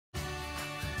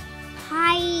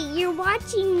you're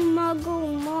watching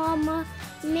Muggle Mama,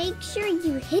 make sure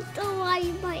you hit the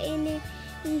like button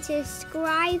and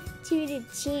subscribe to the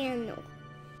channel.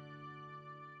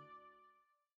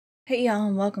 Hey y'all,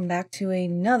 and welcome back to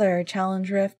another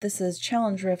Challenge Rift. This is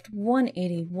Challenge Rift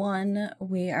 181.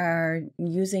 We are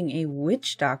using a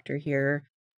witch doctor here.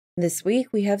 This week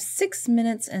we have 6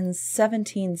 minutes and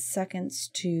 17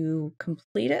 seconds to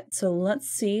complete it. So let's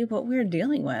see what we're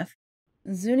dealing with.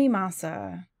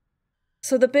 Zunimasa.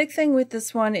 So the big thing with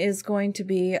this one is going to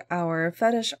be our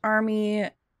fetish army.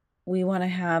 We want to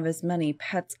have as many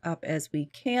pets up as we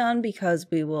can because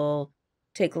we will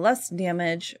take less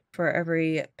damage for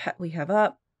every pet we have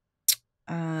up.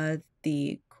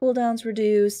 The cooldown's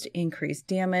reduced, increased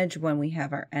damage when we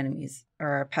have our enemies or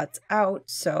our pets out,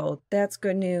 so that's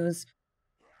good news.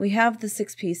 We have the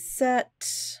 6-piece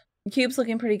set. The cube's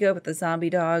looking pretty good with the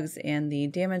zombie dogs and the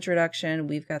damage reduction.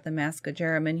 We've got the Mask of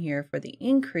Jerim here for the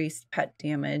increased pet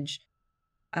damage.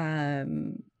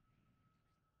 1,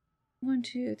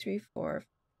 2, 3, 4.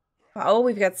 Oh,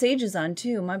 we've got sages on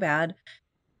too, my bad.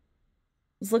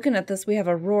 I was looking at this, we have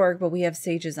a Rourke, but we have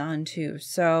sages on too,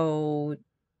 so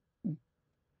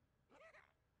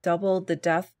doubled the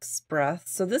Death's Breath.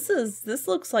 So this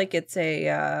looks like it's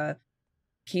a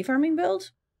key farming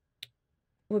build,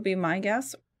 would be my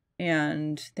guess.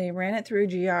 And they ran it through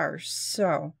GR.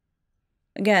 So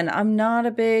again, I'm not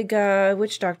a big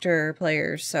witch doctor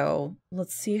player, so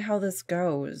let's see how this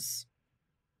goes.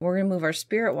 We're gonna move our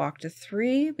spirit walk to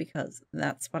 3 because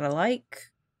that's what I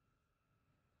like.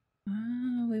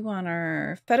 We want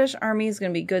our fetish army is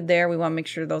going to be good there. We want to make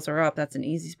sure those are up. That's an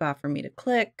easy spot for me to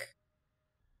click.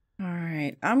 All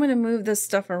right, I'm going to move this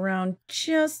stuff around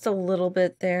just a little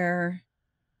bit there.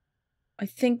 I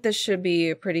think this should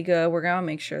be pretty good. We're going to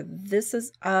make sure this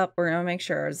is up. We're going to make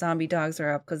sure our zombie dogs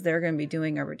are up because they're going to be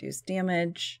doing a reduced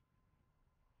damage.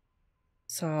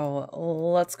 So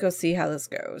let's go see how this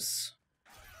goes.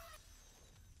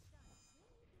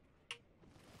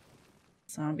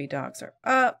 Zombie dogs are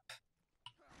up.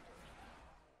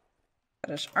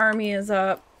 Fetish army is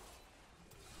up.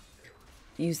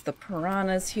 Use the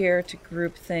piranhas here to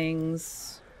group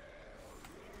things.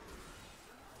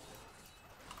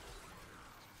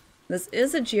 This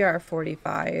is a GR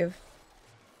 45.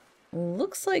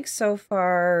 Looks like so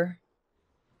far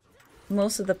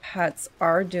most of the pets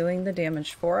are doing the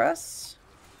damage for us.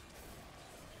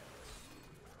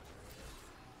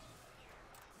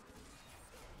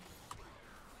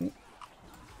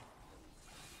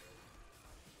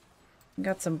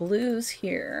 Got some blues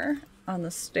here on the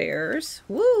stairs.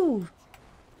 Woo!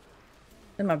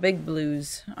 They're my big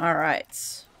blues. All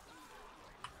right.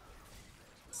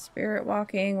 Spirit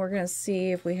walking. We're going to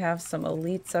see if we have some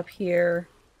elites up here.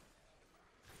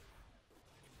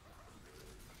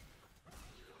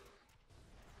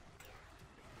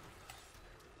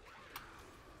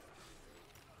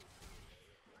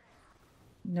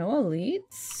 No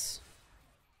elites.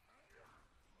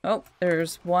 Oh,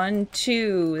 there's 1,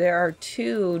 2. There are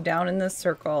 2 down in this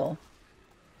circle.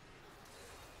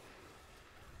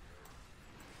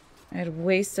 I had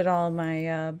wasted all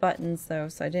my buttons though,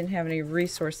 so I didn't have any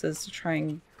resources to try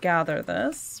and gather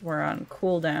this. We're on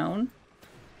cooldown.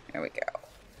 There we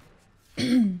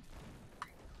go.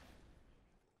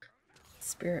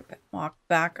 Spirit walk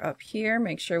back up here.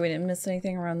 Make sure we didn't miss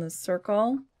anything around this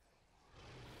circle.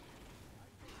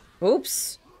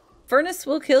 Oops. Furnace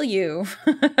will kill you.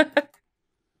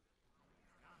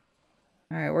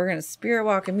 Alright, we're going to spirit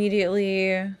walk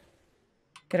immediately.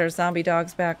 Get our zombie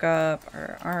dogs back up.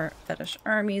 Our fetish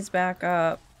armies back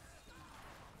up.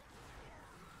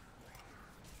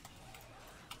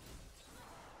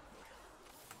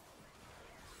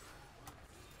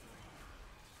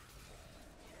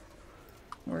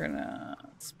 We're going to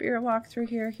spirit walk through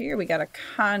here. Here we got a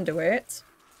conduit.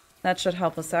 That should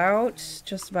help us out.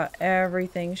 Just about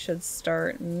everything should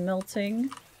start melting.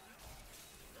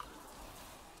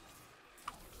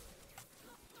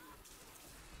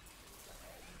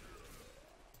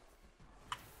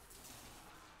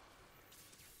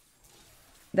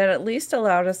 That at least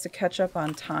allowed us to catch up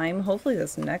on time. Hopefully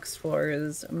this next floor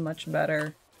is much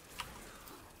better.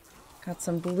 Got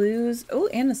some blues. Oh,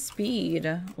 and a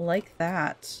speed. Like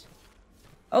that.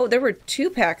 Oh, there were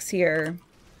 2 packs here.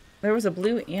 There was a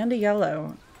blue and a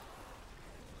yellow.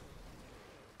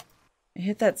 I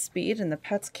hit that speed and the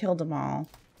pets killed them all.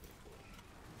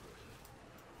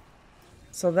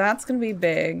 So that's going to be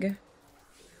big.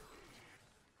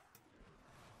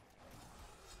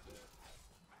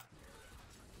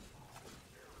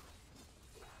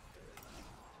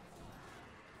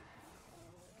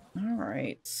 All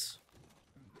right.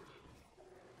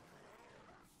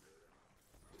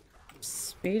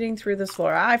 Speeding through this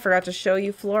floor. I forgot to show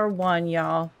you floor 1,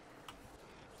 y'all.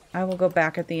 I will go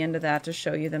back at the end of that to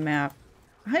show you the map.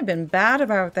 I've been bad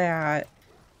about that.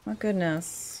 My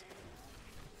goodness.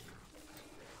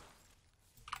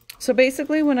 So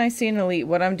basically when I see an elite,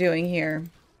 what I'm doing here,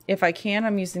 if I can,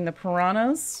 I'm using the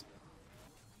piranhas.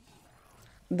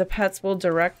 The pets will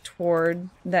direct toward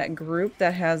that group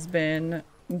that has been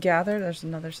gathered. There's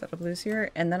another set of blues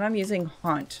here. And then I'm using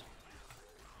Haunt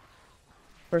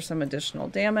for some additional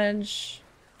damage.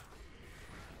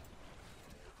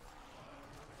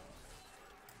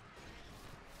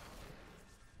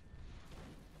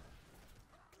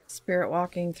 Spirit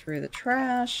walking through the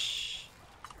trash.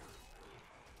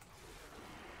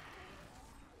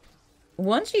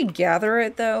 Once you gather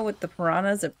it, though, with the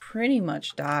piranhas, it pretty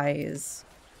much dies.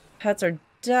 Pets are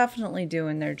definitely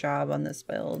doing their job on this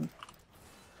build.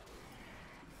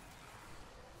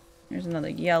 Here's another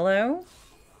yellow.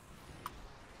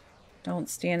 Don't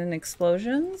stand in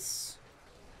explosions.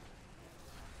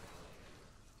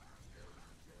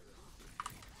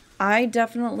 I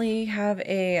definitely have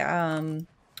a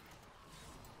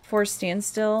force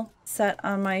standstill set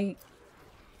on my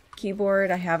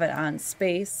keyboard. I have it on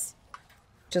space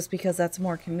just because that's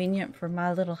more convenient for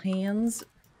my little hands.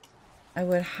 I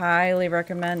would highly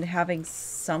recommend having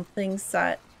something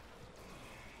set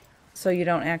so you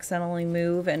don't accidentally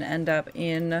move and end up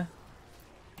in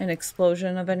an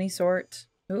explosion of any sort.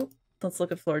 Ooh, let's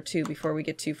look at floor 2 before we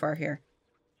get too far here.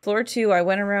 Floor 2, I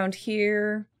went around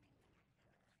here.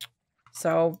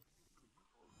 So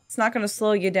it's not going to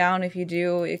slow you down if you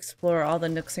do explore all the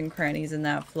nooks and crannies in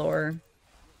that floor.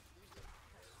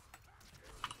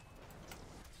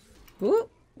 Ooh,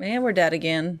 and we're dead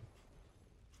again.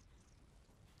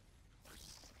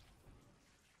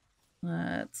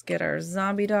 Let's get our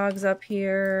zombie dogs up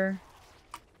here.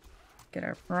 Get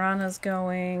our piranhas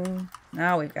going.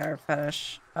 Now we've got our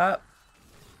fetish up.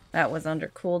 That was under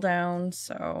cooldown,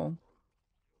 so...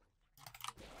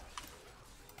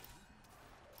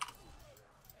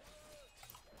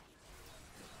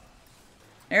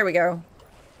 There we go.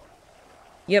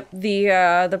 Yep,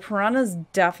 the piranhas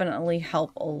definitely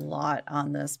help a lot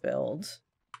on this build.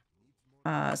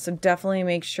 So definitely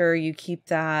make sure you keep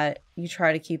that, you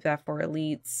try to keep that for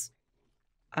elites.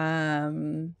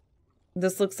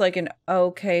 This looks like an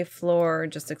okay floor,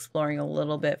 just exploring a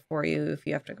little bit for you if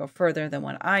you have to go further than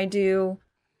what I do.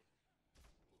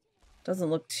 Doesn't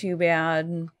look too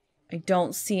bad. I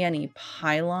don't see any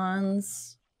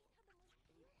pylons.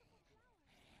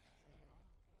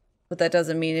 But that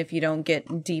doesn't mean if you don't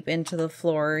get deep into the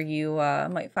floor, you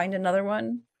might find another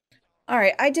one. All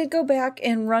right, I did go back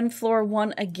and run floor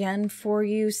 1 again for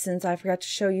you since I forgot to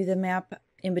show you the map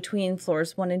in between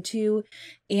floors 1 and 2.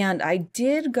 And I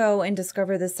did go and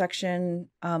discover this section,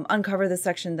 uncover the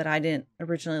section that I didn't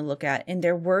originally look at. And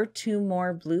there were 2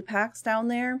 more blue packs down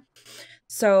there.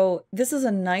 So this is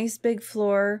a nice big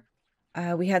floor.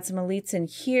 We had some elites in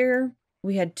here.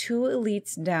 We had 2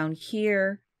 elites down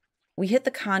here. We hit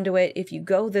the conduit. If you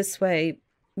go this way,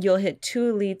 you'll hit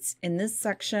 2 elites in this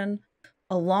section,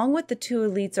 along with the 2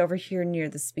 elites over here near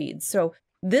the speed. So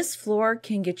this floor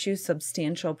can get you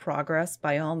substantial progress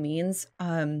by all means.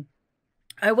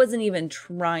 I wasn't even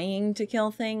trying to kill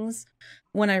things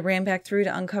when I ran back through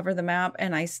to uncover the map,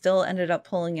 and I still ended up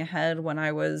pulling ahead when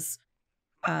I was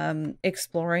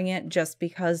exploring it just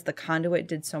because the conduit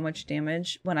did so much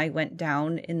damage when I went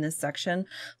down in this section.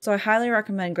 So I highly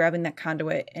recommend grabbing that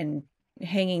conduit and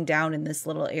hanging down in this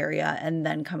little area and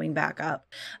then coming back up.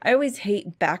 I always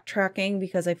hate backtracking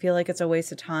because I feel like it's a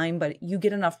waste of time, but you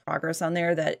get enough progress on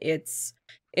there that it's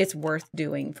worth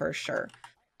doing for sure.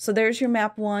 So there's your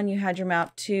map 1, you had your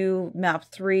map 2, map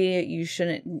 3, you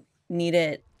shouldn't need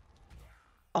it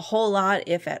a whole lot,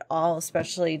 if at all,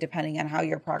 especially depending on how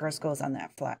your progress goes on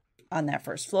that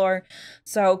first floor.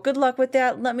 So good luck with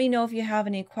that. Let me know if you have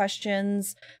any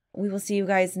questions. We will see you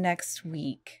guys next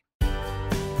week.